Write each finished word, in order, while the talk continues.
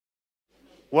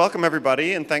Welcome,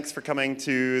 everybody, and thanks for coming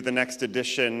to the next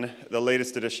edition, the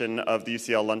latest edition of the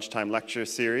UCL Lunchtime Lecture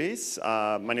Series.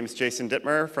 My name is Jason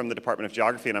Dittmer from the Department of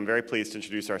Geography, and I'm very pleased to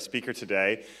introduce our speaker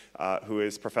today, who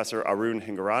is Professor Arun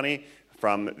Hingorani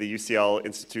from the UCL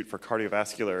Institute for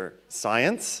Cardiovascular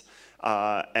Science.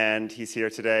 And he's here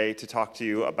today to talk to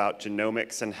you about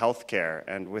genomics and healthcare.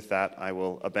 And with that, I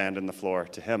will abandon the floor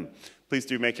to him. Please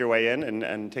do make your way in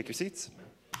and take your seats.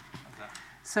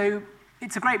 So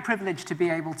it's a great privilege to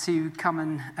be able to come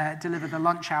and deliver the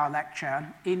lunch hour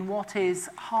lecture in what is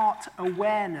Heart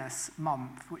Awareness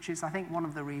Month, which is, I think, one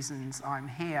of the reasons I'm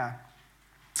here.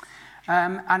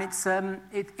 And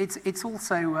it's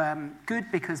also good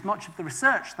because much of the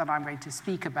research that I'm going to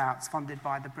speak about is funded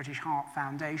by the British Heart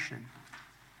Foundation.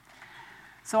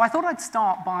 So I thought I'd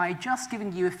start by just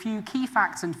giving you a few key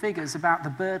facts and figures about the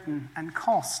burden and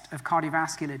cost of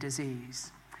cardiovascular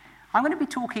disease. I'm going to be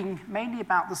talking mainly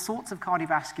about the sorts of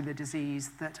cardiovascular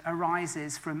disease that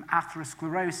arises from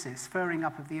atherosclerosis, furring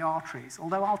up of the arteries,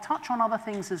 although I'll touch on other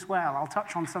things as well. I'll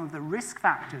touch on some of the risk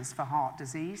factors for heart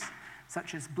disease,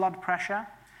 such as blood pressure,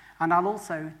 and I'll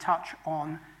also touch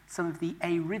on some of the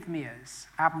arrhythmias,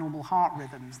 abnormal heart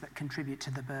rhythms that contribute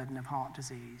to the burden of heart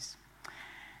disease.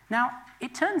 Now,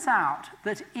 it turns out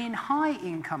that in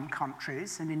high-income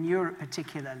countries, and in Europe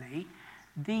particularly,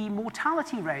 the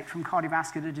mortality rate from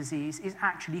cardiovascular disease is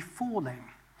actually falling.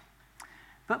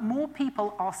 But more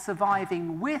people are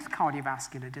surviving with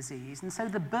cardiovascular disease, and so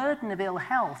the burden of ill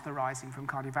health arising from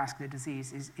cardiovascular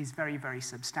disease is very, very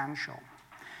substantial.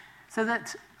 So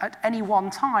that at any one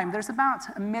time, there's about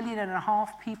 1.5 million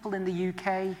people in the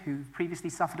UK who've previously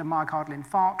suffered a myocardial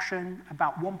infarction,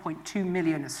 about 1.2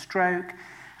 million a stroke,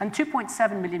 and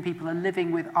 2.7 million people are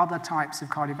living with other types of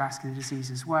cardiovascular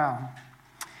disease as well.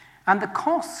 And the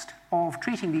cost of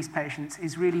treating these patients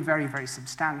is really very, very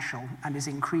substantial and is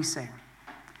increasing.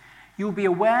 You'll be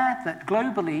aware that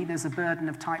globally there's a burden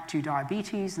of type 2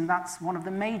 diabetes, and that's one of the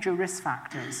major risk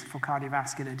factors for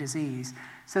cardiovascular disease.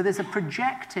 So there's a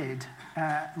projected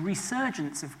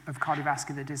resurgence of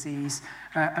cardiovascular disease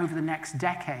over the next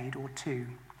decade or two.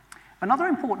 Another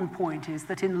important point is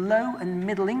that in low and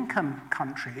middle income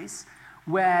countries,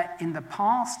 where in the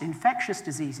past infectious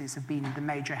diseases have been the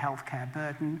major healthcare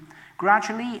burden,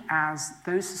 gradually as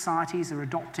those societies are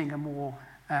adopting a more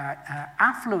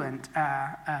affluent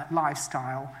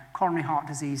lifestyle, coronary heart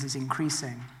disease is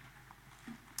increasing.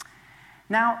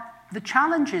 Now, the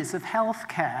challenges of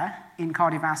healthcare in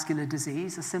cardiovascular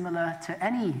disease are similar to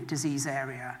any disease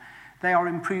area. They are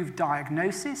improved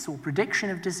diagnosis or prediction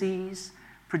of disease,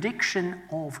 prediction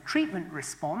of treatment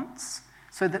response,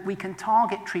 so that we can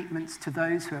target treatments to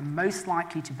those who are most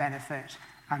likely to benefit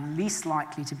and least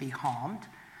likely to be harmed,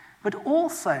 but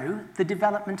also the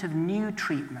development of new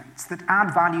treatments that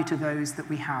add value to those that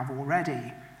we have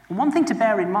already. And one thing to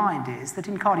bear in mind is that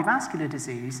in cardiovascular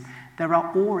disease, there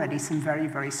are already some very,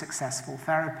 very successful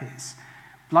therapies.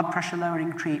 Blood pressure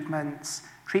lowering treatments,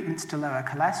 treatments to lower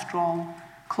cholesterol,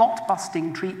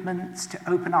 clot-busting treatments to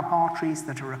open up arteries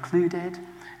that are occluded,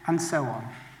 and so on.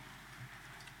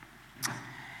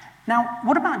 Now,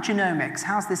 what about genomics?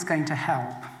 How's this going to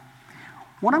help?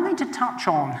 What I'm going to touch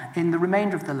on in the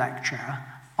remainder of the lecture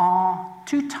are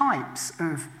two types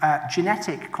of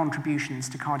genetic contributions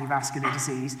to cardiovascular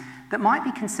disease that might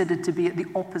be considered to be at the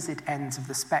opposite ends of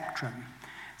the spectrum.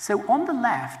 So on the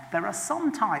left, there are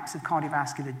some types of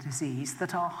cardiovascular disease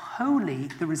that are wholly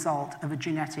the result of a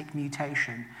genetic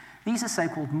mutation. These are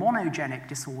so-called monogenic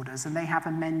disorders, and they have a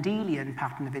Mendelian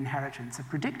pattern of inheritance, a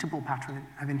predictable pattern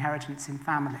of inheritance in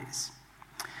families.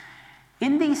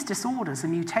 In these disorders, a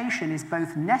mutation is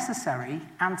both necessary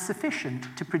and sufficient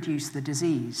to produce the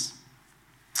disease.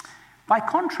 By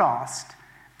contrast,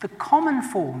 the common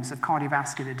forms of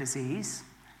cardiovascular disease,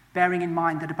 bearing in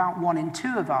mind that about 1 in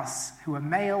 2 of us who are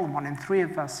male and 1 in 3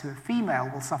 of us who are female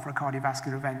will suffer a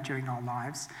cardiovascular event during our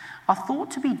lives, are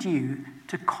thought to be due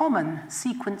to common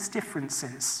sequence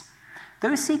differences.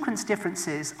 Those sequence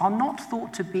differences are not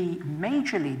thought to be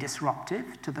majorly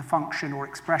disruptive to the function or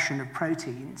expression of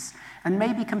proteins and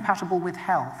may be compatible with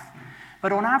health.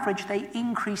 But on average, they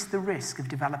increase the risk of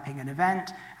developing an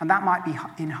event, and that might be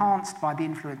enhanced by the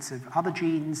influence of other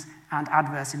genes and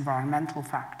adverse environmental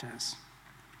factors.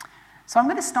 So I'm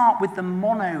going to start with the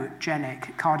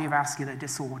monogenic cardiovascular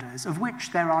disorders, of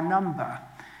which there are a number.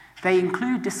 They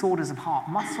include disorders of heart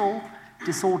muscle,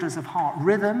 disorders of heart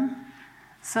rhythm,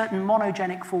 certain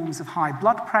monogenic forms of high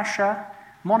blood pressure,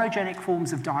 monogenic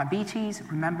forms of diabetes,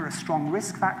 remember a strong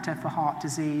risk factor for heart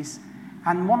disease,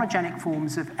 and monogenic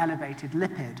forms of elevated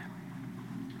lipid.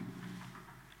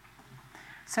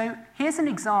 So here's an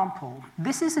example.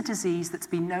 This is a disease that's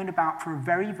been known about for a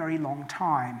very, very long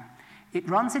time. It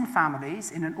runs in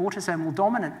families in an autosomal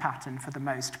dominant pattern for the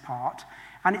most part,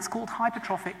 and it's called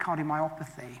hypertrophic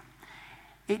cardiomyopathy.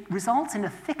 It results in a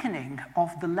thickening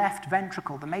of the left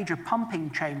ventricle, the major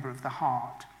pumping chamber of the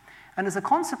heart. And as a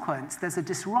consequence, there's a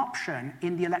disruption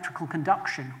in the electrical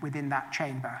conduction within that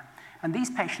chamber. And these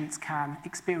patients can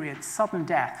experience sudden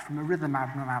death from a rhythm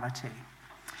abnormality.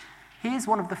 Here's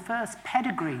one of the first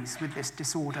pedigrees with this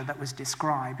disorder that was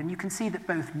described. And you can see that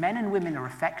both men and women are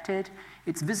affected.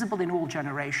 It's visible in all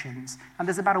generations. And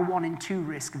there's about a 1 in 2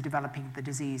 risk of developing the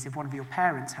disease if one of your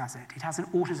parents has it. It has an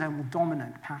autosomal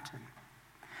dominant pattern.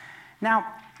 Now,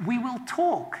 we will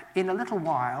talk in a little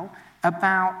while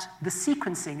about the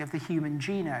sequencing of the human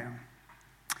genome.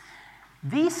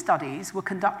 These studies were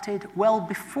conducted well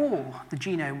before the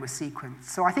genome was sequenced.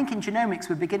 So I think in genomics,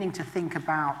 we're beginning to think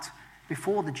about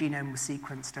before the genome was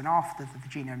sequenced and after the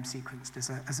genome sequenced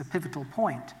as a pivotal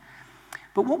point.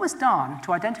 But what was done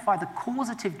to identify the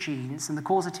causative genes and the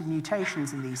causative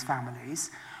mutations in these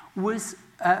families was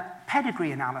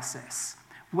pedigree analysis,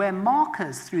 where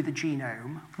markers through the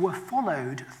genome were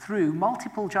followed through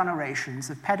multiple generations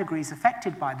of pedigrees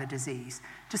affected by the disease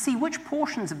to see which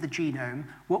portions of the genome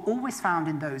were always found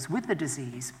in those with the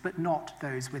disease, but not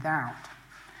those without.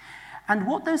 And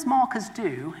what those markers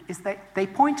do is they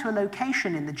point to a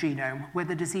location in the genome where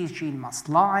the disease gene must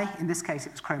lie. In this case,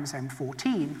 it was chromosome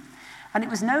 14. And it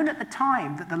was known at the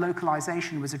time that the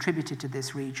localization was attributed to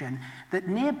this region that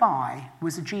nearby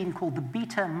was a gene called the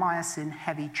beta-myosin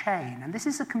heavy chain. And this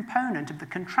is a component of the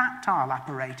contractile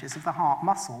apparatus of the heart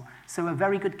muscle, so a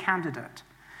very good candidate.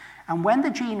 And when the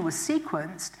gene was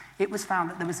sequenced, it was found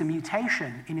that there was a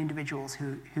mutation in individuals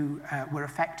who were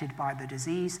affected by the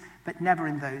disease, but never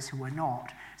in those who were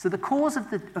not. So the cause of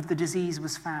the disease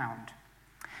was found.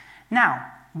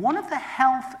 Now, one of the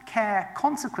healthcare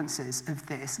consequences of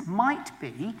this might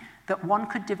be that one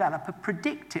could develop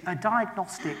a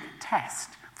diagnostic test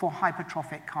for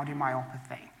hypertrophic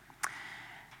cardiomyopathy.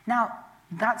 Now,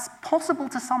 that's possible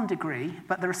to some degree,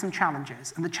 but there are some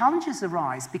challenges. And the challenges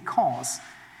arise because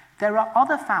there are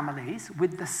other families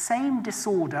with the same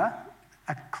disorder,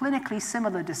 a clinically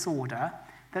similar disorder,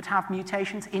 that have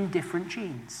mutations in different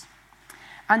genes.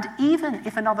 And even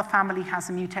if another family has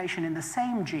a mutation in the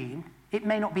same gene, it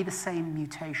may not be the same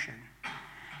mutation.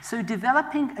 So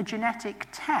developing a genetic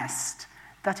test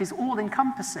that is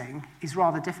all-encompassing is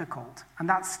rather difficult, and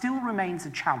that still remains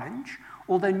a challenge,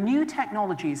 although new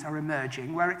technologies are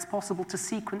emerging where it's possible to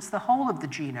sequence the whole of the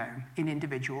genome in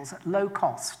individuals at low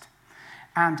cost.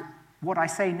 And what I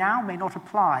say now may not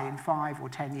apply in 5 or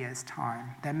 10 years'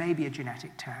 time. There may be a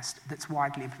genetic test that's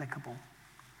widely applicable.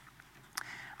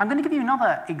 I'm going to give you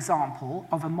another example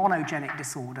of a monogenic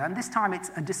disorder, and this time it's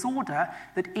a disorder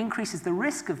that increases the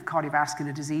risk of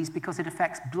cardiovascular disease because it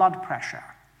affects blood pressure.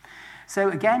 So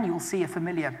again, you'll see a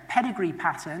familiar pedigree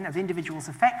pattern of individuals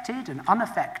affected and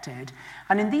unaffected,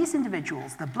 and in these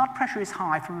individuals, the blood pressure is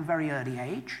high from a very early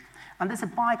age, and there's a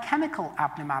biochemical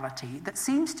abnormality that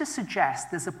seems to suggest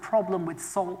there's a problem with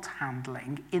salt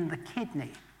handling in the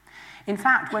kidney. In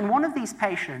fact, when one of these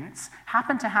patients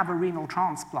happened to have a renal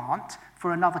transplant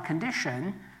for another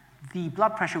condition, the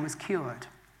blood pressure was cured.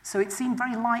 So it seemed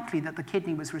very likely that the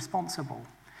kidney was responsible.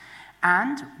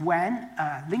 And when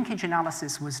linkage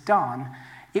analysis was done,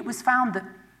 it was found that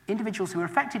individuals who were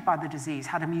affected by the disease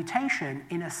had a mutation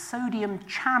in a sodium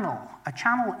channel, a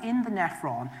channel in the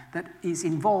nephron that is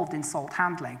involved in salt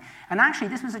handling. And actually,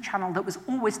 this was a channel that was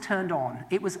always turned on.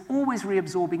 It was always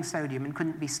reabsorbing sodium and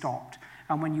couldn't be stopped.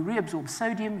 And when you reabsorb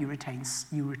sodium, you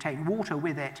retain water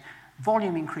with it,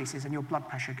 volume increases, and your blood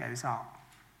pressure goes up.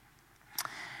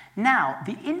 Now,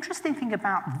 the interesting thing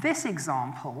about this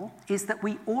example is that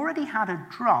we already had a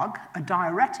drug, a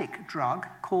diuretic drug,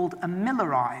 called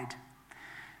amiloride.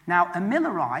 Now,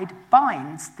 amiloride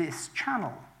binds this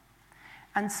channel.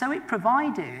 And so it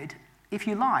provided, if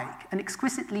you like, an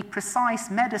exquisitely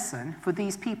precise medicine for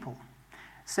these people.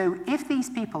 So if these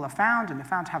people are found and are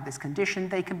found to have this condition,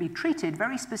 they can be treated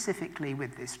very specifically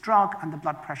with this drug, and the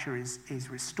blood pressure is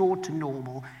restored to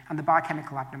normal, and the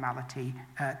biochemical abnormality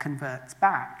converts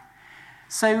back.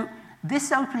 So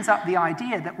this opens up the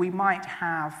idea that we might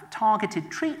have targeted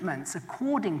treatments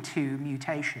according to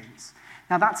mutations.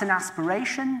 Now, that's an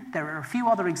aspiration. There are a few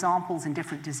other examples in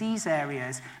different disease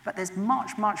areas, but there's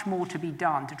much, much more to be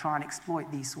done to try and exploit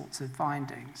these sorts of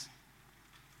findings.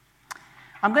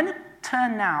 I'm going to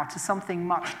turn now to something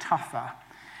much tougher.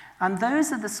 And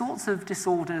those are the sorts of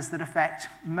disorders that affect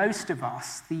most of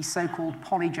us, the so-called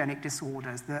polygenic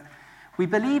disorders that we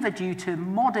believe are due to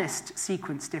modest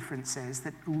sequence differences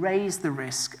that raise the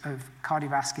risk of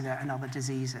cardiovascular and other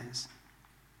diseases.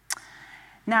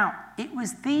 Now, it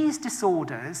was these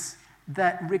disorders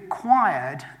that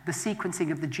required the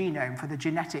sequencing of the genome for the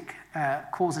genetic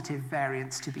causative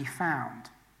variants to be found.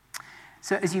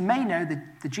 So as you may know,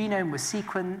 the genome was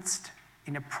sequenced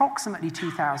in approximately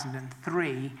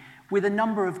 2003 with a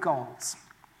number of goals.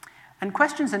 And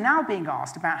questions are now being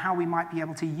asked about how we might be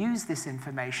able to use this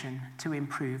information to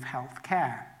improve health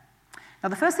care. Now,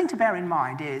 the first thing to bear in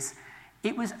mind is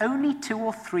it was only 2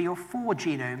 or 3 or 4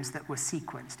 genomes that were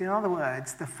sequenced. In other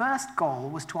words, the first goal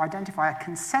was to identify a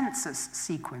consensus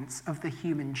sequence of the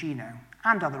human genome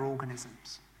and other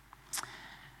organisms.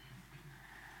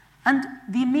 And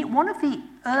one of the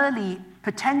early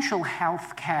potential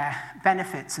healthcare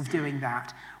benefits of doing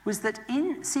that was that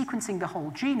in sequencing the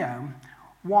whole genome,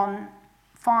 one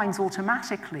finds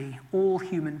automatically all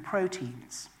human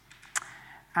proteins.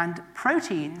 And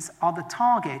proteins are the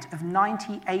target of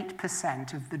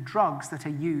 98% of the drugs that are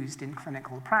used in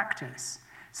clinical practice.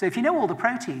 So if you know all the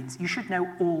proteins, you should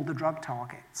know all the drug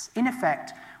targets. In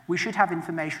effect, we should have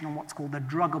information on what's called the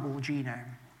druggable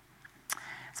genome.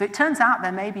 So it turns out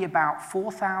there may be about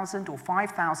 4,000 or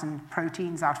 5,000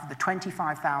 proteins out of the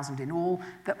 25,000 in all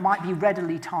that might be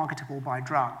readily targetable by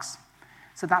drugs.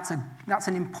 So that's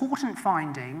an important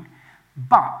finding,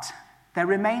 but there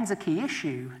remains a key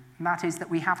issue, and that is that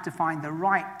we have to find the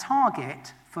right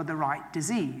target for the right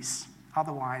disease.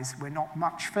 Otherwise, we're not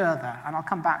much further, and I'll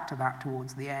come back to that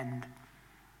towards the end.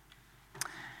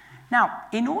 Now,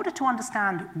 in order to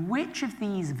understand which of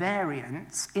these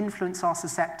variants influence our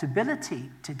susceptibility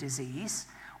to disease,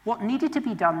 what needed to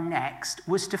be done next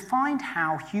was to find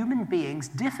how human beings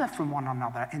differ from one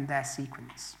another in their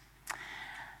sequence.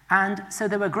 And so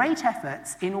there were great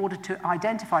efforts in order to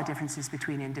identify differences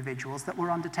between individuals that were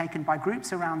undertaken by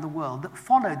groups around the world that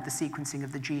followed the sequencing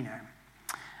of the genome.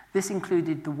 This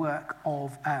included the work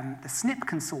of the SNP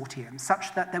consortium,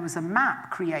 such that there was a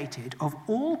map created of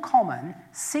all common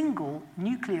single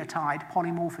nucleotide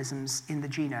polymorphisms in the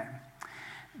genome.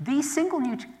 These single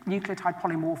nucleotide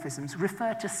polymorphisms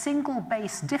refer to single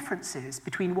base differences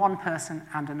between one person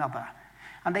and another.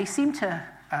 And they seem to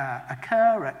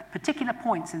occur at particular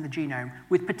points in the genome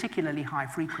with particularly high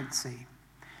frequency.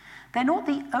 They're not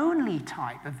the only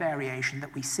type of variation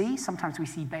that we see. Sometimes we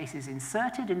see bases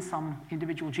inserted in some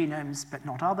individual genomes, but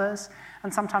not others.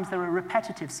 And sometimes there are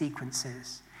repetitive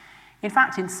sequences. In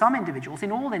fact, in some individuals,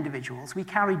 in all individuals, we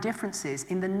carry differences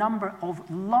in the number of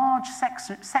large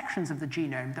sections of the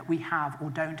genome that we have or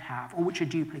don't have, or which are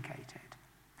duplicated.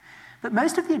 But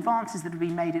most of the advances that have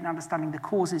been made in understanding the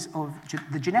causes of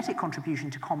the genetic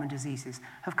contribution to common diseases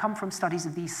have come from studies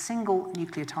of these single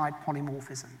nucleotide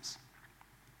polymorphisms.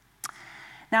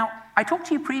 Now, I talked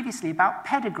to you previously about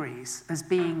pedigrees as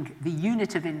being the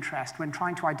unit of interest when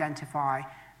trying to identify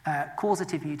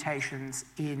causative mutations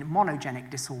in monogenic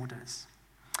disorders.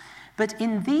 But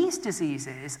in these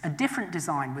diseases, a different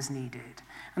design was needed,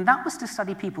 and that was to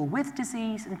study people with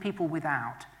disease and people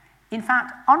without. In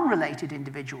fact, unrelated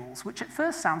individuals, which at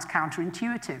first sounds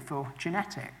counterintuitive for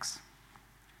genetics.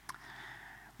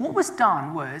 What was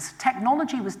done was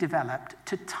technology was developed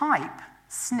to type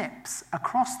SNPs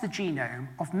across the genome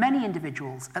of many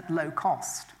individuals at low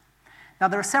cost. Now,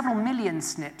 there are several million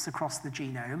SNPs across the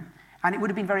genome, and it would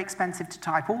have been very expensive to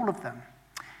type all of them.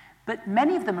 But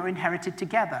many of them are inherited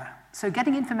together, so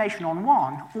getting information on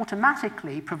one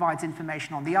automatically provides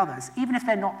information on the others, even if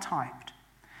they're not typed.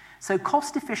 So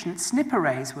cost-efficient SNP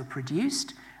arrays were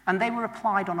produced, and they were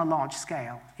applied on a large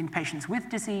scale in patients with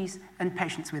disease and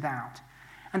patients without.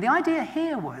 And the idea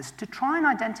here was to try and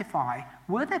identify,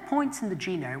 were there points in the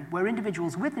genome where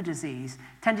individuals with the disease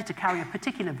tended to carry a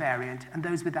particular variant and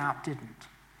those without didn't?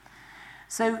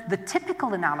 So the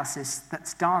typical analysis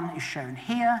that's done is shown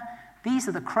here. These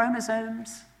are the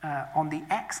chromosomes on the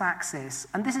x-axis,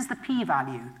 and this is the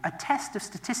p-value, a test of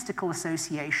statistical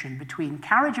association between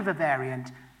carriage of a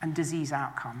variant and disease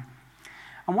outcome.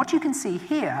 And what you can see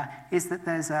here is that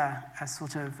there's a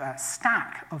sort of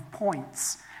stack of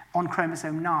points on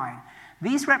chromosome 9.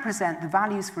 These represent the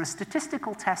values for a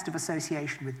statistical test of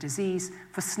association with disease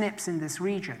for SNPs in this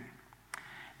region.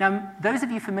 Now, those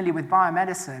of you familiar with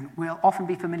biomedicine will often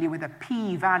be familiar with a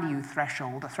p-value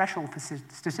threshold, a threshold for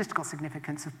statistical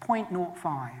significance of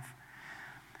 0.05.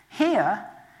 Here,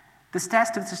 the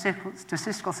test of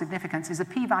statistical significance is a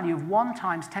p-value of 1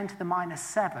 times 10 to the minus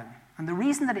 7. And the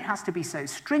reason that it has to be so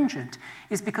stringent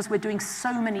is because we're doing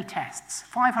so many tests,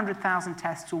 500,000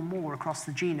 tests or more across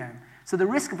the genome. So the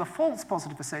risk of a false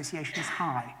positive association is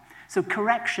high. So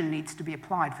correction needs to be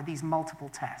applied for these multiple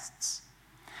tests.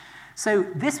 So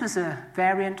this was a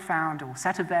variant found, or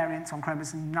set of variants on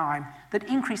chromosome 9 that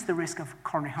increased the risk of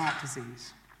coronary heart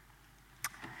disease.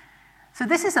 So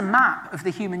this is a map of the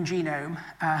human genome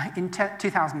in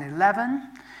 2011.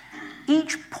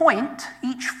 each point,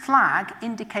 each flag,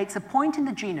 indicates a point in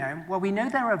the genome where we know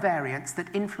there are variants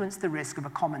that influence the risk of a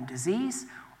common disease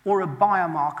or a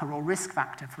biomarker or risk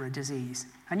factor for a disease.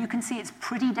 And you can see it's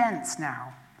pretty dense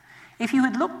now. If you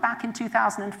had looked back in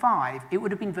 2005, it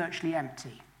would have been virtually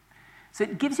empty. So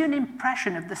it gives you an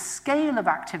impression of the scale of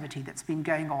activity that's been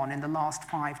going on in the last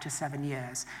 5 to 7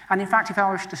 years. And in fact, if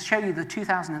I was to show you the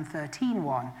 2013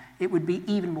 one, it would be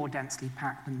even more densely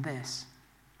packed than this.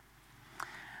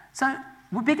 So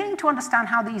we're beginning to understand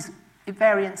how these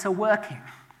variants are working.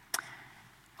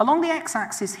 Along the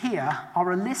x-axis here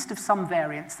are a list of some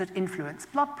variants that influence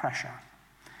blood pressure.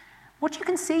 What you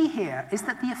can see here is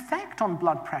that the effect on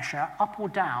blood pressure, up or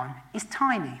down, is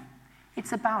tiny.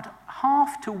 It's about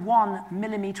 0.5 to 1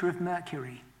 millimeter of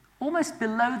mercury, almost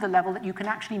below the level that you can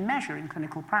actually measure in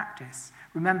clinical practice.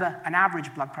 Remember, an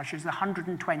average blood pressure is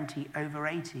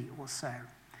 120/80 or so.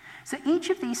 So each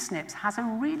of these SNPs has a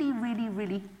really, really,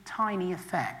 really tiny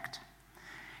effect.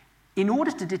 In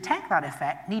order to detect that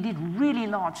effect, needed really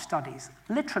large studies.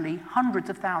 Literally, hundreds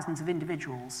of thousands of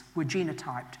individuals were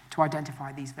genotyped to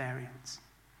identify these variants.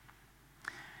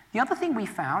 The other thing we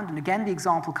found, and again the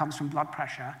example comes from blood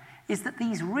pressure, is that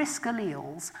these risk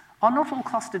alleles are not all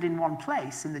clustered in one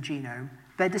place in the genome.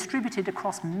 They're distributed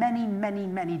across many, many,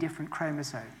 many different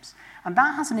chromosomes. And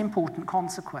that has an important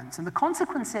consequence. And the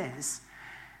consequence is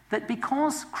that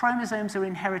because chromosomes are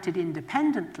inherited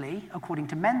independently, according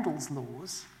to Mendel's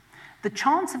laws, the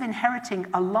chance of inheriting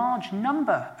a large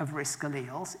number of risk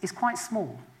alleles is quite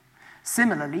small.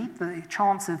 Similarly, the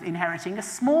chance of inheriting a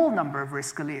small number of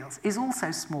risk alleles is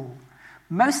also small.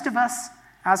 Most of us,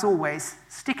 as always,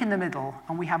 stick in the middle,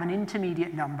 and we have an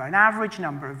intermediate number, an average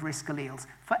number of risk alleles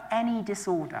for any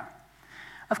disorder.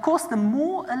 Of course, the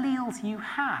more alleles you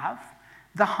have,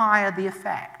 the higher the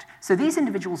effect. So these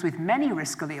individuals with many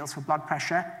risk alleles for blood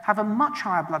pressure have a much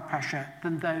higher blood pressure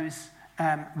than those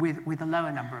with a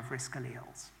lower number of risk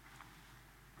alleles.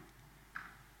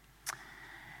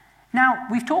 Now,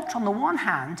 we've talked on the one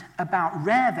hand about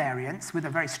rare variants with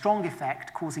a very strong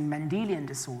effect causing Mendelian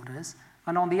disorders,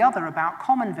 and on the other about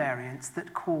common variants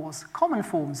that cause common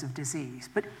forms of disease.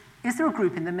 But is there a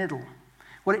group in the middle?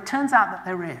 Well, it turns out that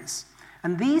there is.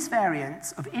 And these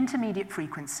variants of intermediate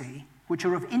frequency, which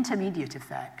are of intermediate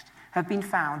effect, have been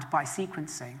found by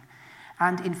sequencing.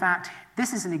 And in fact,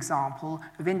 this is an example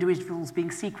of individuals being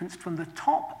sequenced from the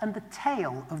top and the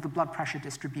tail of the blood pressure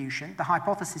distribution, the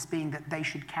hypothesis being that they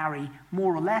should carry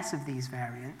more or less of these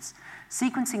variants,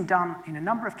 sequencing done in a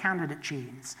number of candidate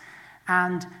genes,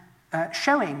 and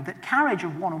showing that carriage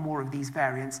of one or more of these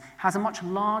variants has a much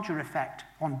larger effect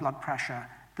on blood pressure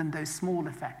than those small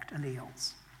effect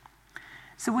alleles.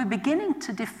 So we're beginning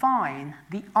to define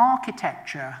the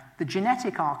architecture, the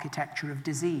genetic architecture of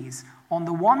disease. On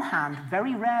the one hand,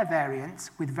 very rare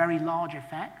variants with very large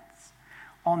effects.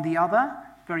 On the other,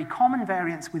 very common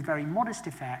variants with very modest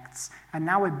effects. And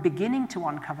now we're beginning to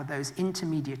uncover those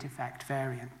intermediate effect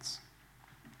variants.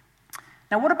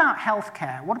 Now, what about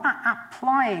healthcare? What about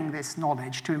applying this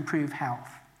knowledge to improve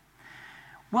health?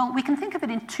 Well, we can think of it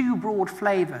in two broad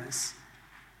flavors: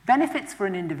 benefits for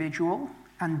an individual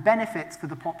and benefits for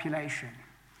the population.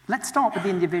 Let's start with the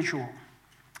individual.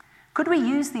 Could we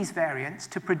use these variants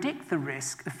to predict the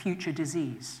risk of future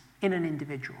disease in an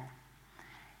individual?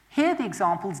 Here the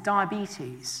example is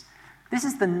diabetes. This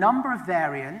is the number of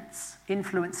variants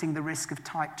influencing the risk of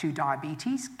type 2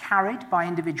 diabetes carried by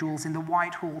individuals in the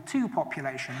Whitehall 2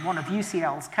 population, one of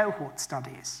UCL's cohort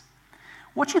studies.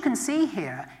 What you can see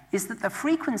here is that the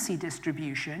frequency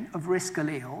distribution of risk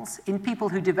alleles in people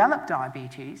who develop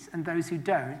diabetes and those who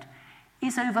don't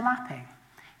is overlapping.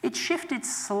 It's shifted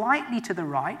slightly to the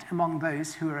right among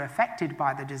those who are affected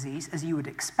by the disease, as you would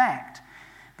expect,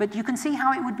 but you can see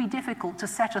how it would be difficult to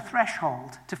set a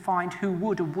threshold to find who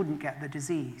would or wouldn't get the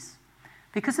disease.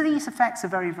 Because these effects are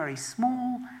very, very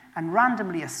small and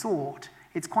randomly assort,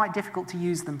 it's quite difficult to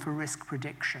use them for risk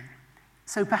prediction.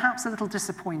 So perhaps a little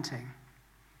disappointing.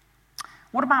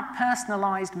 What about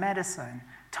personalized medicine,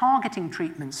 targeting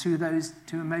treatments through those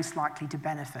who are most likely to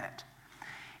benefit?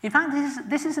 In fact,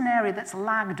 this is an area that's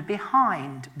lagged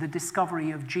behind the discovery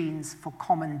of genes for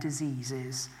common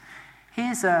diseases.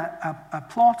 Here's a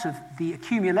plot of the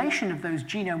accumulation of those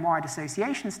genome-wide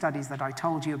association studies that I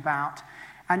told you about.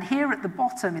 And here at the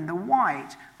bottom in the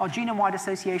white are genome-wide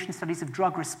association studies of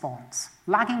drug response,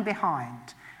 lagging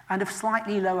behind, and of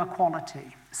slightly lower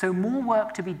quality. So more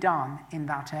work to be done in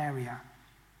that area.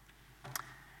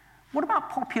 What about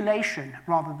population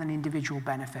rather than individual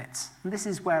benefits? And this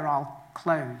is where I'll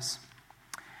close.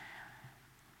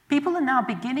 People are now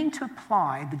beginning to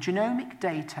apply the genomic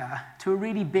data to a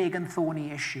really big and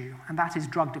thorny issue, and that is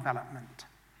drug development.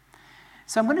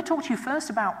 So I'm going to talk to you first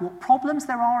about what problems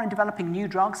there are in developing new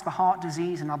drugs for heart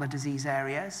disease and other disease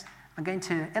areas. I'm going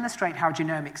to illustrate how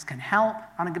genomics can help,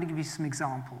 and I'm going to give you some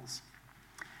examples.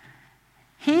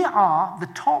 Here are the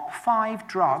top 5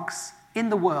 drugs in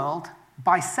the world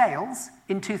by sales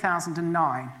in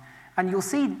 2009. And you'll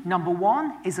see number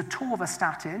 1 is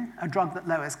atorvastatin, a drug that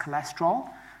lowers cholesterol.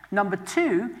 Number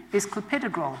 2 is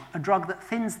clopidogrel, a drug that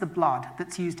thins the blood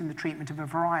that's used in the treatment of a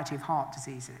variety of heart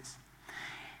diseases.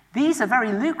 These are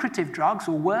very lucrative drugs,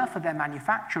 or were for their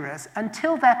manufacturers,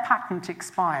 until their patent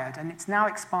expired. And it's now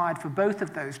expired for both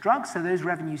of those drugs, so those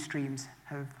revenue streams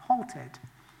have halted.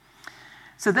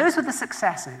 So those were the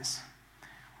successes.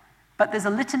 But there's a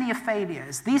litany of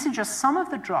failures. These are just some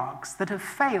of the drugs that have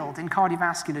failed in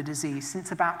cardiovascular disease since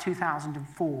about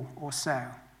 2004 or so.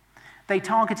 They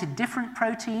targeted different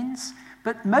proteins,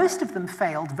 but most of them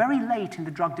failed very late in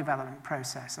the drug development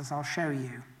process, as I'll show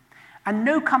you. And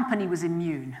no company was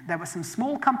immune. There were some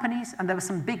small companies, and there were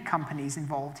some big companies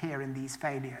involved here in these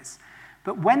failures.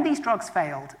 But when these drugs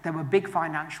failed, there were big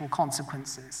financial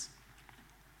consequences.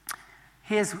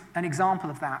 Here's an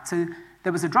example of that. So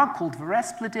there was a drug called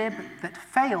Veresplidib that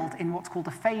failed in what's called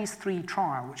a phase 3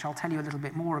 trial, which I'll tell you a little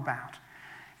bit more about.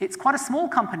 It's quite a small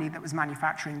company that was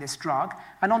manufacturing this drug,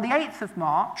 and on the 8th of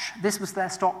March, this was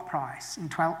their stock price in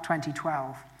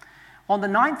 2012. On the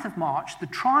 9th of March, the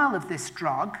trial of this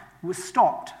drug was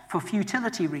stopped for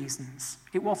futility reasons.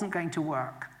 It wasn't going to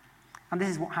work. And this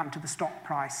is what happened to the stock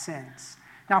price since.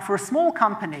 Now, for a small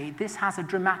company, this has a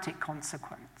dramatic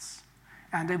consequence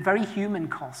and a very human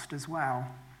cost as well.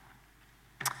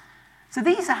 So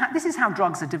this is how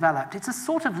drugs are developed. It's a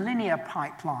sort of linear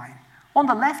pipeline. On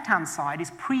the left-hand side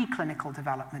is preclinical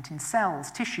development in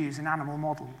cells, tissues, and animal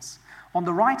models. On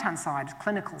the right-hand side is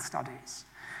clinical studies.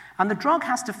 And the drug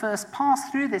has to first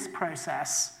pass through this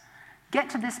process, get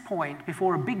to this point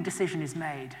before a big decision is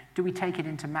made. Do we take it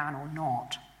into man or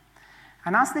not?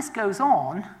 And as this goes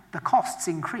on, the costs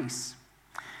increase.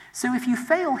 So if you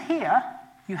fail here,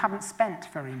 you haven't spent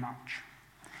very much.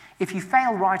 If you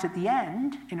fail right at the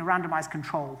end, in a randomized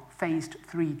control phase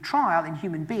 3 trial in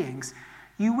human beings,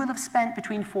 you will have spent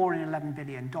between $4 and $11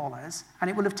 billion, and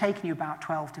it will have taken you about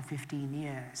 12 to 15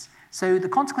 years. So the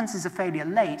consequences of failure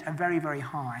late are very, very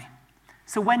high.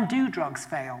 So when do drugs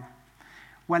fail?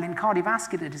 Well, in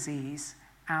cardiovascular disease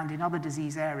and in other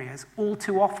disease areas, all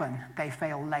too often they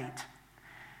fail late.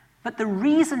 But the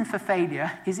reason for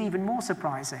failure is even more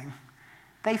surprising.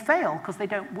 They fail because they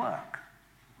don't work.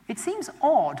 It seems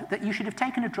odd that you should have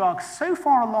taken a drug so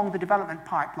far along the development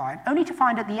pipeline only to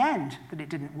find at the end that it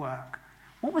didn't work.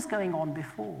 What was going on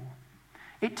before?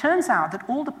 It turns out that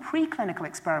all the preclinical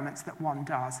experiments that one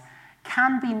does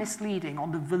can be misleading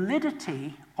on the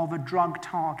validity of a drug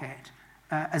target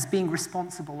as being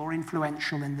responsible or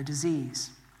influential in the disease.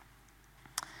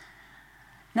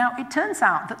 Now, it turns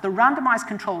out that the randomized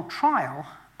controlled trial,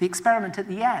 the experiment at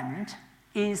the end,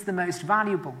 is the most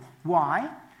valuable.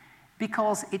 Why?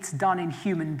 Because it's done in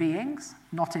human beings,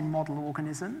 not in model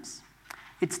organisms.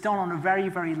 It's done on a very,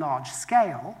 very large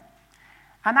scale.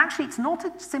 And actually, it's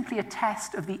not simply a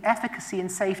test of the efficacy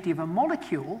and safety of a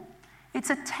molecule. It's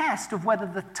a test of whether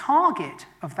the target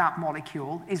of that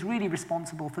molecule is really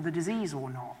responsible for the disease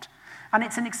or not. And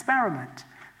it's an experiment.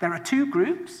 There are 2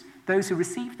 groups, those who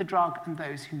receive the drug and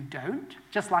those who don't,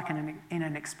 just like in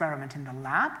an experiment in the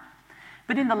lab.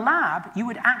 But in the lab, you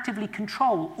would actively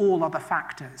control all other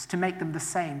factors to make them the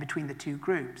same between the 2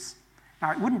 groups.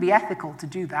 Now, it wouldn't be ethical to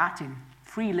do that in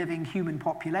free-living human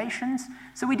populations,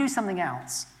 so we do something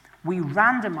else. We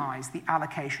randomize the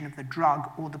allocation of the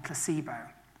drug or the placebo.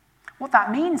 What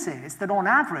that means is that on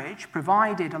average,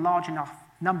 provided a large enough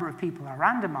number of people are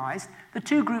randomized, the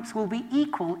 2 groups will be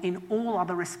equal in all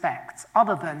other respects,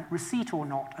 other than receipt or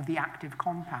not of the active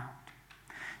compound.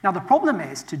 Now, the problem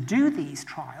is, to do these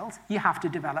trials, you have to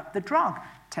develop the drug,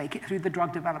 take it through the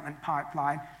drug development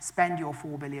pipeline, spend your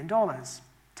 $4 billion,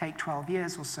 take 12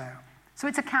 years or so. So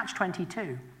it's a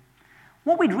catch-22.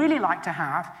 What we'd really like to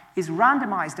have is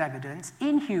randomized evidence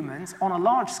in humans on a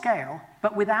large scale,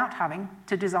 but without having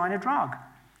to design a drug.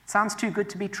 Sounds too good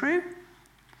to be true?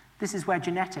 This is where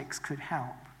genetics could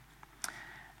help.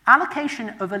 Allocation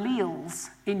of alleles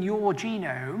in your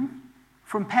genome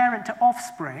from parent to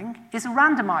offspring is a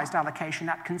randomized allocation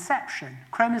at conception.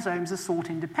 Chromosomes are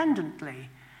sort independently,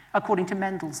 according to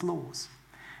Mendel's laws.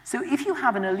 So if you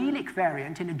have an allelic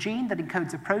variant in a gene that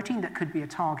encodes a protein that could be a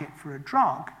target for a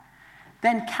drug,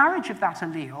 then carriage of that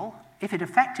allele, if it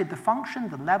affected the function,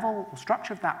 the level, or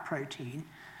structure of that protein,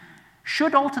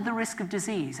 should alter the risk of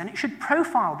disease, and it should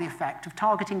profile the effect of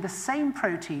targeting the same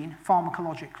protein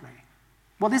pharmacologically.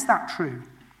 Well, is that true?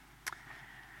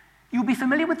 You'll be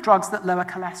familiar with drugs that lower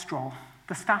cholesterol.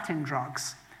 the statin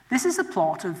drugs. This is a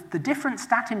plot of the different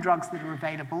statin drugs that are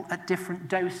available at different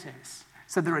doses.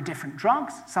 So there are different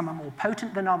drugs, some are more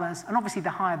potent than others, and obviously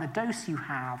the higher the dose you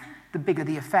have, the bigger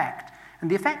the effect.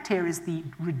 And the effect here is the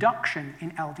reduction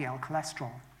in LDL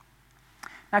cholesterol.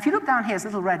 Now, if you look down here, there's a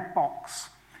little red box.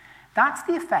 That's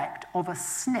the effect of a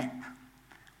SNP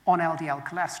on LDL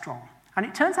cholesterol. And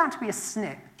it turns out to be a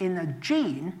SNP in a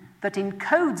gene that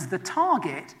encodes the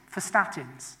target for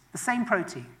statins, the same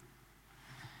protein.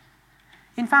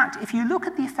 In fact, if you look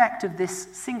at the effect of this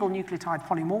single nucleotide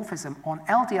polymorphism on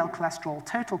LDL cholesterol,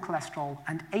 total cholesterol,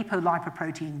 and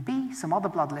apolipoprotein B, some other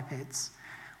blood lipids,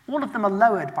 all of them are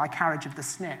lowered by carriage of the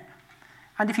SNP.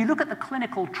 And if you look at the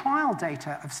clinical trial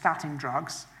data of statin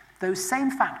drugs, those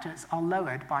same factors are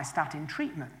lowered by statin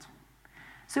treatment.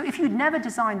 So if you'd never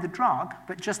designed the drug,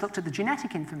 but just looked at the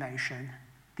genetic information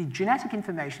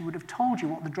would have told you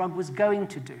what the drug was going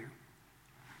to do.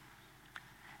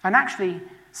 And actually,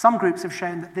 some groups have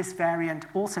shown that this variant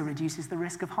also reduces the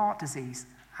risk of heart disease,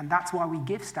 and that's why we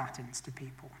give statins to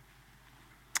people.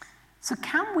 So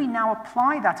can we now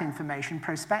apply that information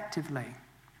prospectively?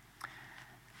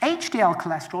 HDL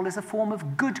cholesterol is a form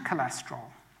of good cholesterol.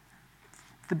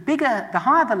 The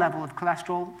higher the level of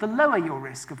cholesterol, the lower your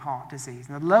risk of heart disease.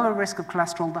 And the lower risk of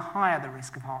cholesterol, the higher the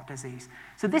risk of heart disease.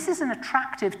 So this is an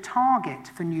attractive target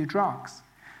for new drugs.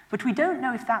 But we don't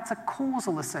know if that's a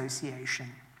causal association.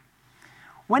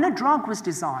 When a drug was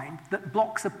designed that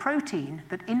blocks a protein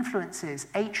that influences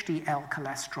HDL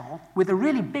cholesterol with a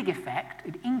really big effect,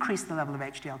 it increased the level of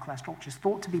HDL cholesterol, which is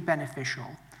thought to be beneficial.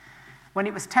 When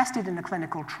it was tested in a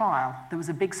clinical trial, there was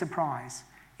a big surprise.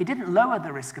 It didn't lower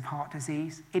the risk of heart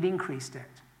disease, it increased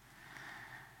it.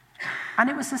 And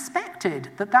it was suspected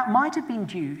that that might have been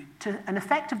due to an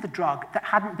effect of the drug that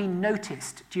hadn't been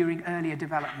noticed during earlier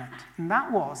development. And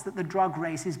that was that the drug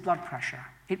raises blood pressure.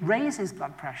 It raises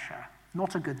blood pressure,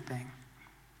 not a good thing.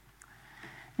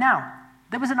 Now,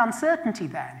 there was an uncertainty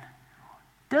then.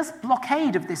 Does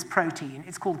blockade of this protein,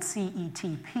 it's called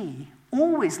CETP,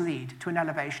 always lead to an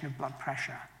elevation of blood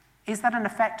pressure? Is that an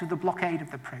effect of the blockade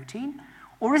of the protein?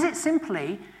 Or is it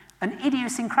simply an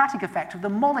idiosyncratic effect of the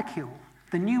molecule,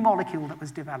 the new molecule that was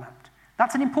developed?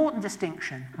 That's an important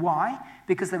distinction. Why?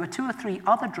 Because there were 2 or 3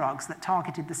 other drugs that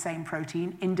targeted the same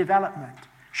protein in development.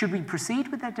 Should we proceed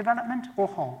with their development or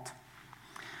halt?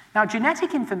 Now,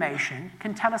 genetic information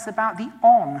can tell us about the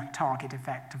on-target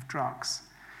effect of drugs.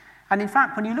 And in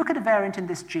fact, when you look at a variant in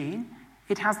this gene,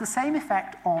 it has the same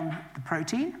effect on the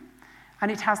protein,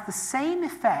 and it has the same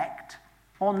effect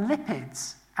on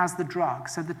lipids as the drug.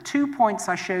 So the 2 points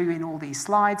I show you in all these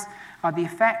slides are the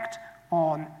effect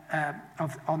on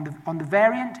the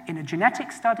variant in a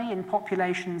genetic study in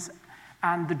populations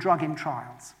and the drug in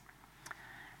trials.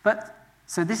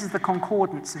 So this is the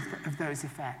concordance of those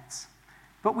effects.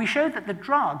 But we showed that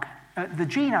the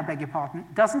gene,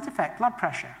 doesn't affect blood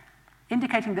pressure,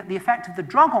 indicating that the effect of the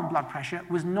drug on blood pressure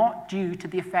was not due to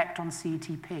the effect on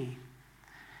CETP.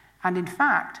 And in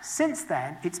fact, since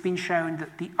then, it's been shown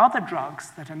that the other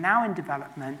drugs that are now in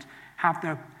development have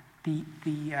the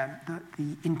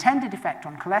intended effect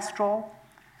on cholesterol,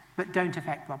 but don't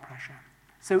affect blood pressure.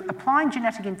 So applying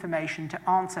genetic information to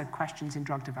answer questions in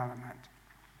drug development.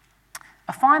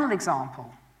 A final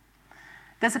example.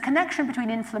 There's a connection between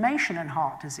inflammation and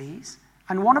heart disease,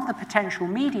 and one of the potential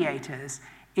mediators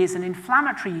is an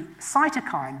inflammatory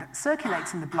cytokine that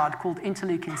circulates in the blood called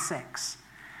interleukin-6.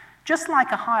 Just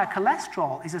like a higher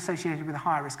cholesterol is associated with a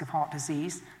higher risk of heart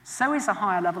disease, so is a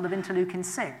higher level of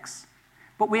interleukin-6.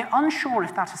 But we're unsure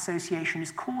if that association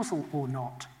is causal or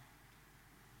not.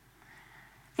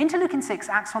 Interleukin-6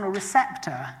 acts on a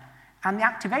receptor, and the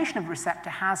activation of a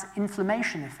receptor has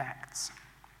inflammation effects.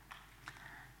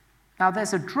 Now,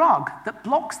 there's a drug that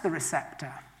blocks the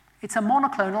receptor. It's a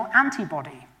monoclonal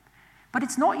antibody. But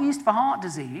it's not used for heart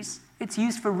disease. It's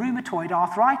used for rheumatoid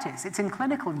arthritis. It's in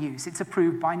clinical use. It's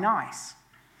approved by NICE.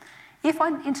 If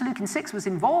interleukin-6 was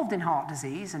involved in heart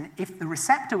disease, and if the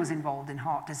receptor was involved in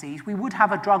heart disease, we would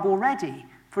have a drug already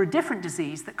for a different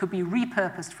disease that could be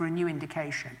repurposed for a new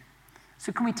indication.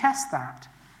 So can we test that?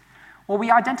 Well,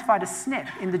 we identified a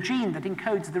SNP in the gene that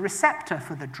encodes the receptor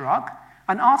for the drug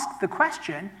and asked the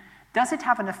question, does it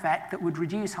have an effect that would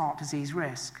reduce heart disease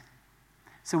risk?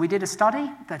 So we did a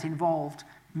study that involved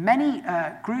many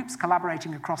groups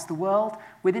collaborating across the world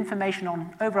with information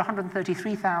on over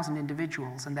 133,000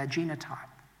 individuals and their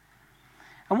genotype.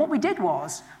 And what we did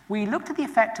was, we looked at the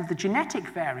effect of the genetic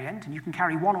variant, and you can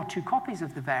carry 1 or 2 copies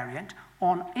of the variant,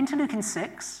 on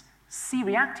interleukin-6,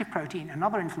 C-reactive protein,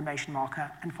 another inflammation marker,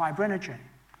 and fibrinogen.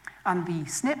 And the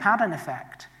SNP had an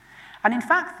effect. And in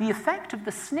fact, the effect of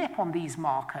the SNP on these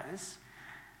markers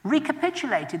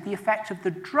recapitulated the effect of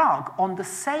the drug on the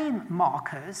same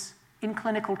markers in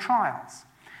clinical trials.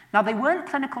 Now, they weren't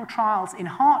clinical trials in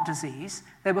heart disease,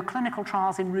 they were clinical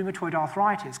trials in rheumatoid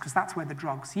arthritis, because that's where the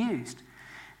drug's used.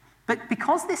 But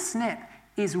because this SNP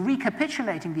is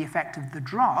recapitulating the effect of the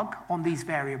drug on these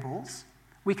variables,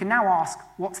 we can now ask,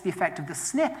 what's the effect of the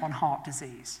SNP on heart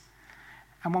disease?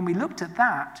 And when we looked at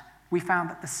that, we found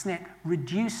that the SNP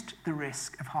reduced the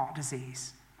risk of heart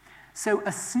disease. So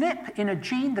a SNP in a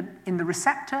gene in the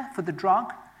receptor for the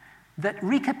drug that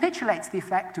recapitulates the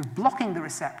effect of blocking the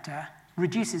receptor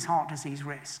reduces heart disease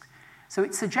risk. So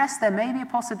it suggests there may be a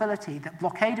possibility that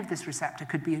blockade of this receptor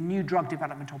could be a new drug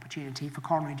development opportunity for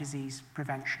coronary disease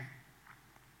prevention.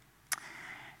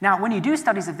 Now, when you do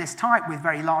studies of this type with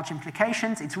very large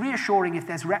implications, it's reassuring if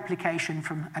there's replication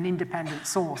from an independent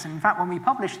source. And in fact, when we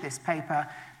published this paper,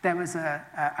 there was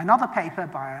another paper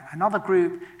by another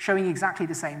group showing exactly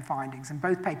the same findings, and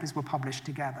both papers were published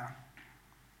together.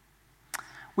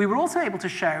 We were also able to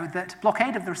show that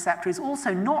blockade of the receptor is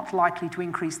also not likely to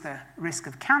increase the risk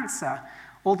of cancer,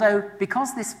 although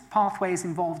because this pathway is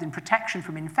involved in protection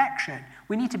from infection,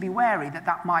 we need to be wary that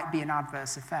that might be an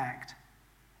adverse effect.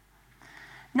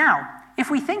 Now,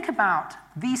 if we think about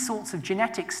these sorts of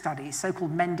genetic studies,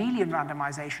 so-called Mendelian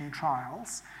randomization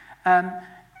trials,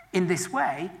 in this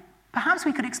way, perhaps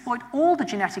we could exploit all the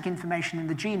genetic information in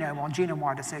the genome on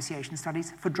genome-wide association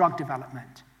studies for drug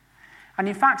development. And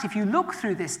in fact, if you look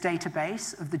through this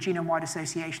database of the genome-wide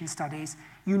association studies,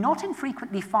 you not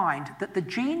infrequently find that the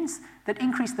genes that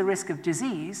increase the risk of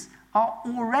disease are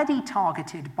already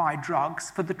targeted by drugs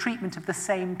for the treatment of the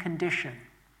same condition.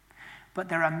 But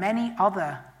there are many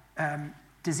other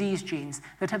disease genes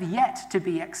that have yet to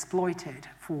be exploited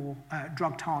for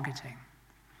drug targeting.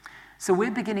 So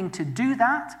we're beginning to do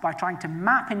that by trying to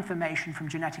map information from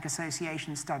genetic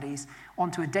association studies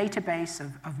onto a database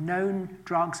of known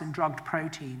drugs and drugged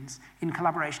proteins in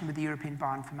collaboration with the European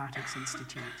Bioinformatics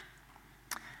Institute.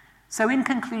 So in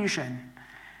conclusion,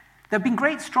 there have been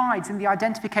great strides in the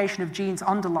identification of genes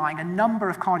underlying a number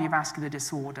of cardiovascular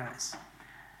disorders.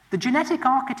 The genetic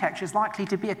architecture is likely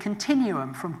to be a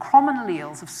continuum from common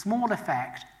alleles of small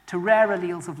effect to rare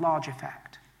alleles of large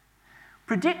effect.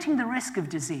 Predicting the risk of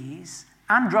disease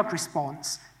and drug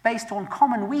response based on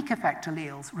common weak effect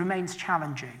alleles remains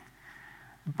challenging.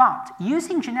 But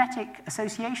using genetic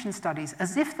association studies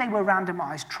as if they were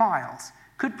randomized trials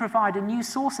could provide a new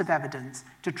source of evidence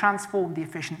to transform the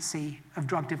efficiency of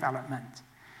drug development.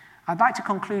 I'd like to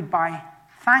conclude by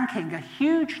thanking a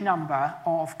huge number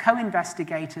of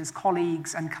co-investigators,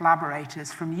 colleagues, and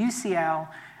collaborators from UCL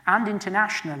and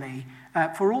internationally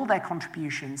for all their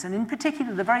contributions, and in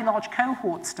particular the very large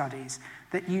cohort studies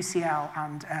that UCL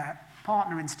and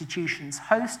partner institutions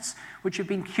hosts, which have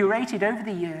been curated over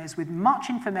the years with much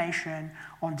information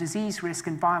on disease risk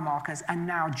and biomarkers, and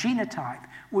now genotype,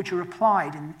 which are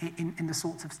applied in the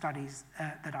sorts of studies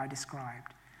that I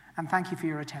described. And thank you for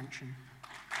your attention.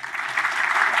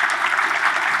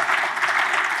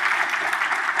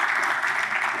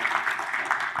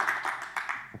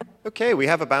 Okay, we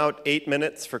have about 8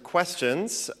 minutes for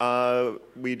questions.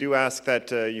 We do ask that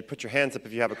you put your hands up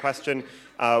if you have a question.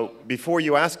 Before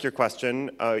you ask your question,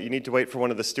 you need to wait for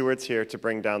one of the stewards here to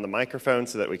bring down the microphone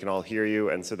so that we can all hear you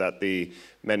and so that the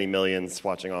many millions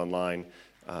watching online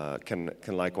can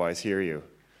likewise hear you.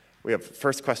 We have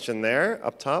first question there,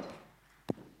 up top.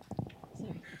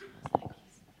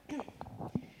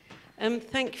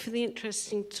 Thank you for the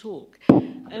interesting talk.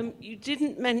 You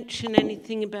didn't mention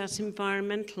anything about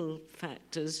environmental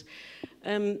factors.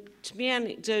 To be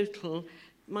anecdotal,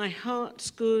 my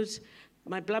heart's good,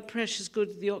 my blood pressure's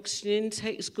good, the oxygen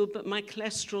intake's good, but my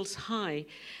cholesterol's high.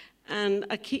 And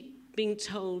I keep being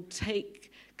told,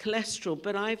 take cholesterol,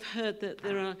 but I've heard that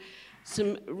there are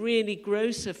some really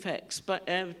gross effects by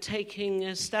taking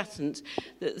statins,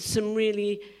 that some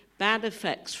really bad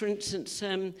effects. For instance,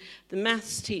 the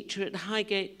maths teacher at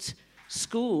Highgate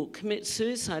School commits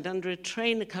suicide under a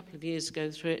train a couple of years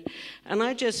ago through it. And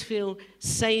I just feel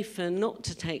safer not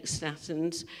to take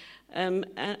statins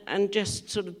and just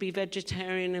sort of be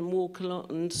vegetarian and walk a lot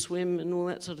and swim and all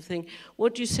that sort of thing.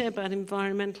 What do you say about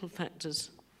environmental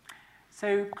factors?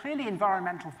 So clearly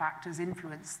environmental factors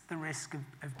influence the risk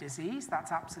of disease.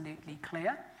 That's absolutely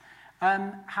clear.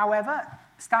 However,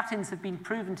 statins have been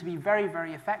proven to be very,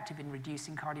 very effective in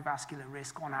reducing cardiovascular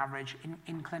risk on average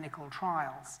in clinical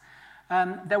trials.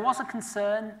 There was a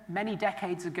concern many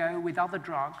decades ago with other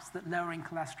drugs that lowering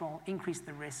cholesterol increased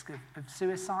the risk of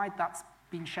suicide. That's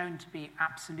been shown to be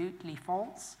absolutely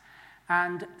false.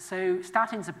 And so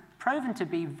statins are proven to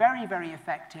be very, very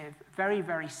effective, very,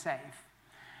 very safe.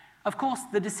 Of course,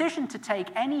 the decision to take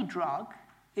any drug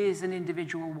is an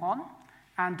individual one,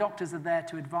 and doctors are there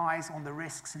to advise on the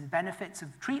risks and benefits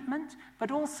of treatment,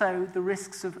 but also the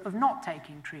risks of not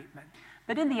taking treatment.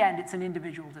 But in the end, it's an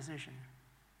individual decision.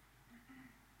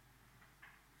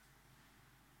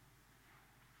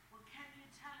 Well, can you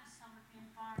tell us some of the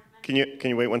environmental... Can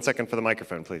you wait 1 second for the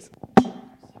microphone, please?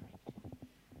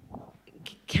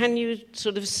 Can you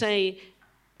sort of say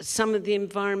some of the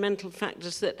environmental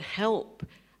factors that help?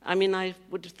 I mean, I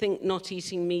would think not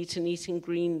eating meat and eating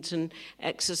greens and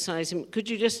exercising. Could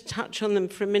you just touch on them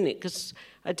for a minute? Because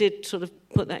I did sort of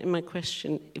put that in my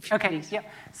question, if you please. Yeah.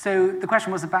 So the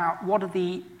question was about what are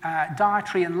the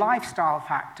dietary and lifestyle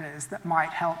factors that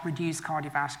might help reduce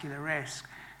cardiovascular risk.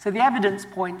 So the evidence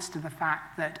points to the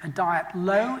fact that a diet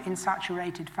low in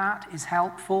saturated fat is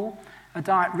helpful, a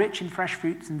diet rich in fresh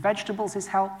fruits and vegetables is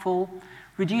helpful,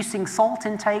 reducing salt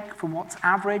intake from what's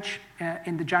average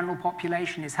in the general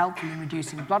population is helpful in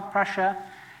reducing blood pressure.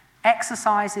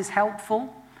 Exercise is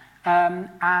helpful.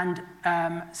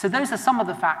 So those are some of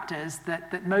the factors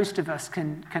that most of us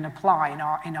can apply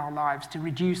in our lives to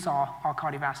reduce our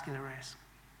cardiovascular risk.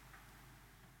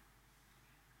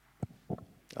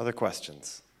 Other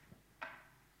questions?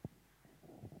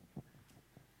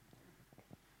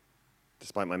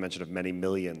 Despite my mention of many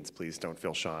millions, please don't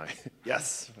feel shy.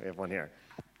 Yes, we have one here.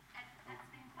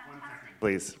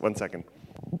 Please, 1 second.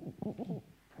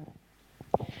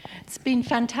 It's been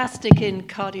fantastic in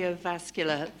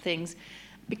cardiovascular things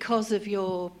because of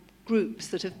your groups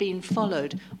that have been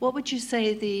followed. What would you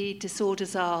say the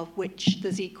disorders are which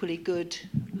there's equally good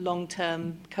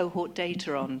long-term cohort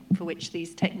data on, for which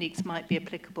these techniques might be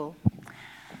applicable?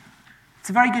 It's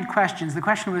a very good question. The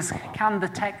question was, can the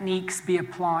techniques be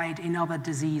applied in other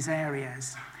disease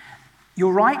areas?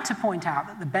 You're right to point out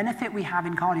that the benefit we have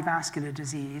in cardiovascular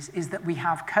disease is that we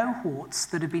have cohorts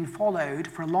that have been followed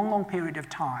for a long, long period of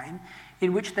time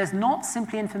in which there's not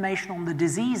simply information on the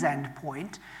disease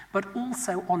endpoint, but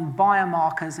also on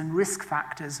biomarkers and risk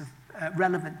factors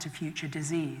relevant to future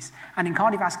disease. And in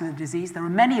cardiovascular disease, there are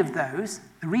many of those.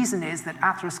 The reason is that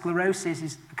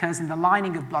atherosclerosis occurs in the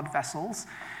lining of blood vessels,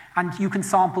 and you can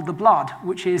sample the blood,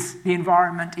 which is the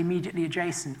environment immediately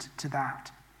adjacent to that.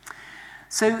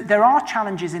 So there are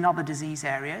challenges in other disease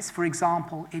areas, for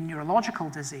example, in neurological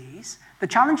disease. The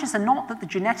challenges are not that the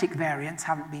genetic variants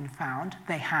haven't been found,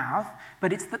 they have,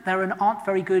 but it's that there aren't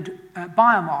very good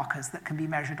biomarkers that can be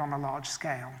measured on a large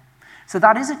scale. So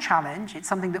that is a challenge. It's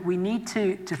something that we need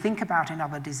to think about in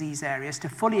other disease areas to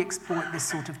fully exploit this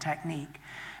sort of technique.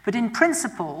 But in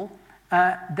principle,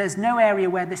 there's no area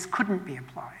where this couldn't be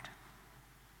applied.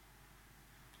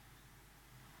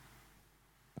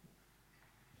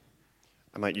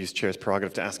 I might use Chair's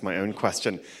prerogative to ask my own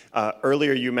question.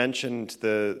 Earlier you mentioned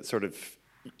the sort of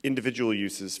individual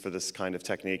uses for this kind of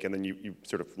technique, and then you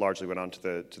sort of largely went on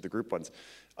to the group ones,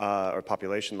 or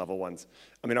population level ones.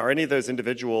 I mean, are any of those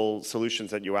individual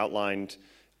solutions that you outlined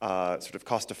sort of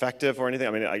cost effective or anything?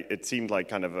 I mean, it seemed like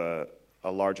kind of a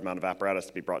large amount of apparatus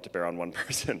to be brought to bear on one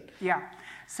person. Yeah.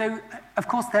 So, of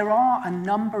course, there are a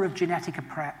number of genetic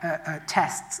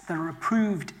tests that are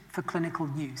approved for clinical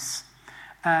use.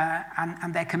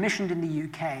 And they're commissioned in the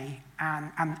UK,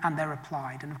 and they're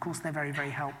applied. And, of course, they're very, very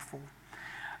helpful.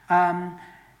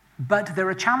 But there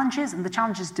are challenges, and the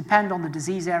challenges depend on the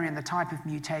disease area and the type of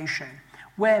mutation,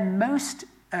 where most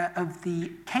of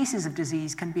the cases of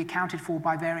disease can be accounted for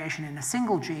by variation in a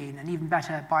single gene, and even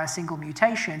better, by a single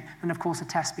mutation, then, of course, a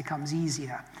test becomes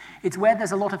easier. It's where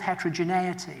there's a lot of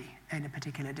heterogeneity in a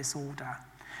particular disorder.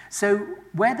 So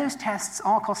where those tests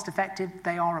are cost-effective,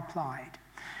 they are applied.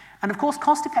 And of course,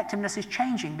 cost effectiveness is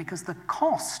changing because the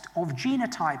cost of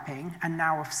genotyping and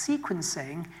now of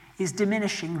sequencing is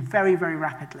diminishing very, very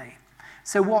rapidly.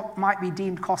 So what might be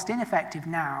deemed cost ineffective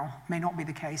now may not be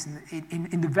the case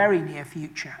in the very near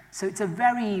future. So it's a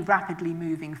very rapidly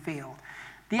moving field.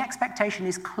 The expectation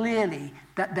is clearly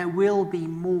that there will be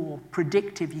more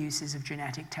predictive uses of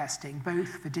genetic testing, both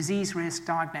for disease risk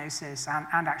diagnosis and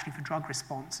actually for drug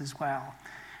response as well.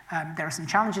 There are some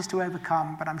challenges to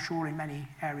overcome, but I'm sure in many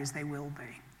areas they will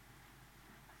be.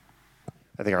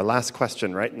 I think our last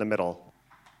question right in the middle.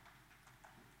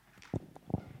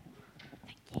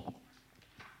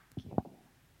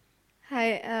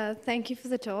 Hi, thank you for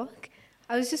the talk.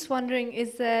 I was just wondering,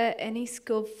 is there any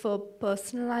scope for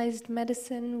personalized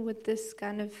medicine with this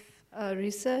kind of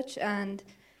research? And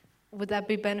would that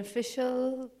be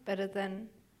beneficial, better than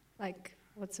like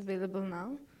what's available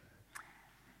now?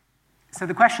 So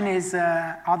the question is,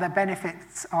 are there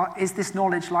benefits? Is this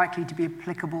knowledge likely to be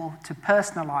applicable to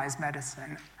personalized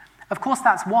medicine? Of course,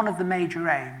 that's one of the major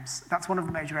aims.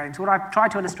 What I've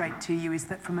tried to illustrate to you is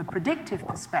that from a predictive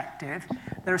perspective,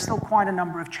 there are still quite a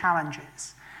number of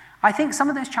challenges. I think some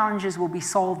of those challenges will be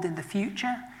solved in the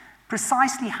future.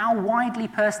 Precisely how widely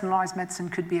personalized medicine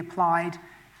could be applied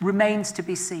remains to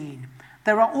be seen.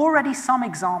 There are already some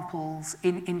examples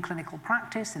in clinical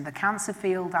practice, in the cancer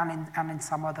field and in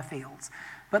some other fields,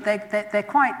 but they're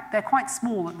quite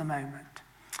small at the moment.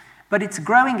 But it's a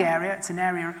growing area. It's an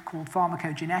area called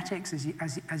pharmacogenetics,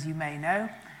 as you may know.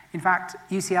 In fact,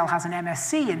 UCL has an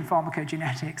MSc in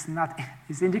pharmacogenetics, and that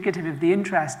is indicative of the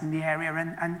interest in the area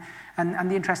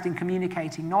and the interest in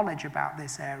communicating knowledge about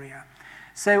this area.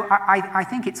 So I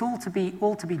think it's all to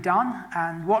be done,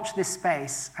 and watch this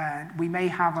space. We may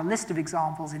have a list of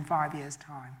examples in 5 years'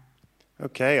 time.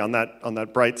 Okay, on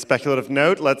that bright speculative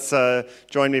note, let's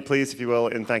join me, please, if you will,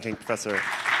 in thanking Professor